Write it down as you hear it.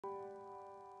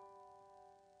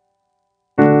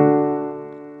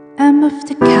I moved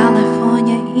to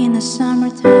California in the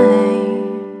summertime,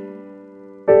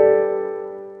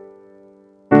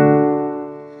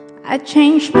 I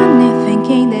changed my name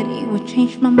thinking that it would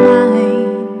change my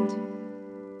mind.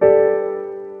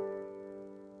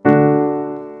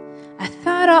 I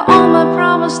thought all my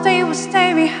problems they would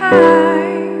stay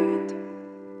behind.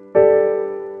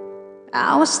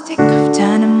 I was sick of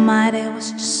dynamite, it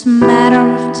was just a matter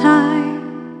of time.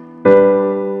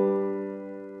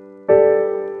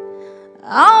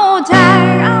 Oh,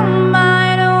 dang, I'm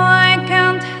mine, oh, I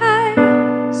can't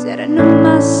hide. Said I knew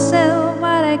myself,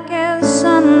 but I guess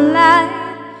I'm lying.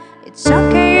 It's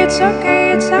okay, it's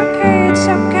okay, it's okay, it's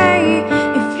okay.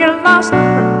 If you're lost,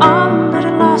 we're all a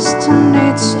little lost, and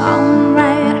it's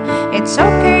alright. It's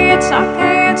okay, it's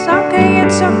okay, it's okay,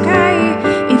 it's okay.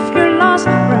 If you're lost,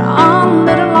 we're all a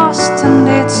little lost, and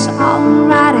it's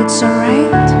alright. It's alright,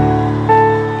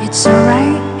 it's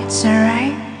alright, it's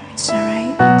alright, it's alright.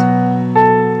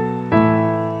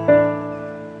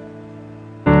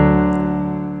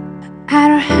 I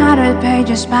don't have 100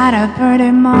 pages, but I burned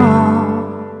them all.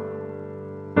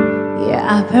 Yeah,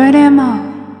 I burned them all.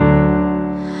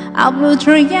 I blew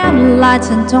through yellow lights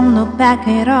and don't look back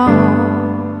at all.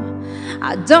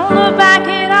 I don't look back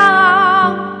at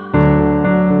all.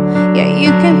 Yeah,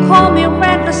 you can call me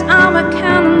reckless, I'm a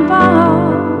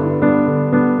cannonball.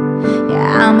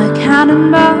 Yeah, I'm a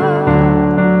cannonball.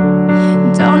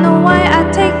 Don't know why I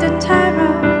take the time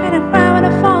out and I cry when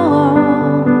I fall.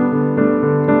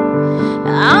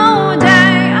 Oh,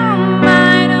 dang, I'm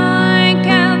mine, oh, I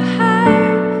can't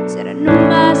hide. Said I knew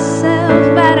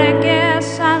myself, but I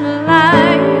guess I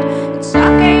lied. It's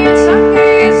okay, it's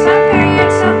okay, it's okay,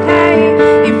 it's okay.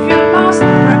 If you're lost,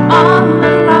 we're all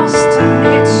lost, and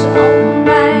it's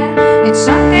alright. It's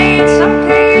okay, it's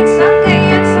okay, it's okay,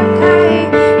 it's okay.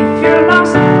 If you're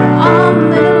lost, we're all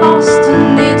lost,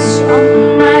 and it's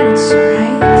alright.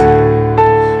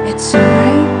 It's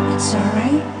alright, it's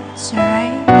alright, it's alright, it's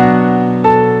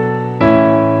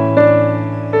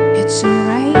alright. It's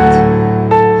alright,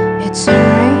 it's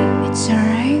alright, it's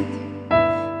alright,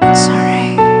 it's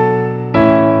alright.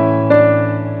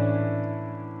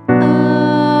 Oh,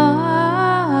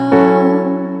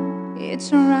 it's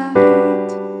alright.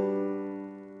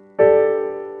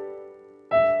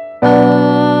 Oh,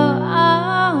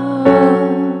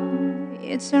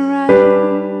 it's alright.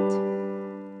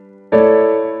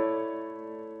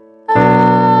 Oh,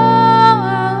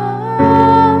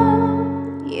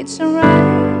 it's alright.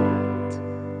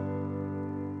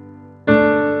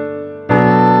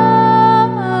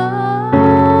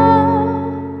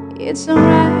 It's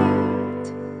alright.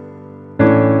 Oh,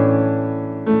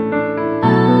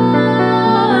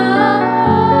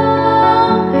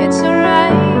 it's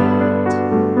alright.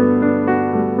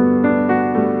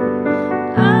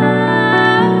 Oh,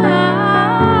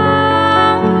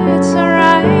 it's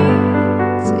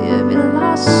alright to be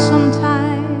lost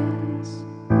sometimes.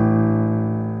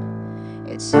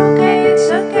 It's okay, it's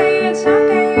okay, it's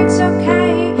okay, it's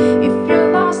okay. If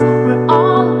you're lost, we're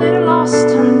all a little lost,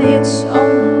 and it's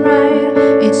alright.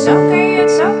 It's okay,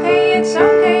 it's okay, it's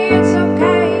okay, it's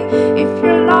okay. If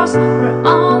you're lost, we're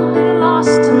all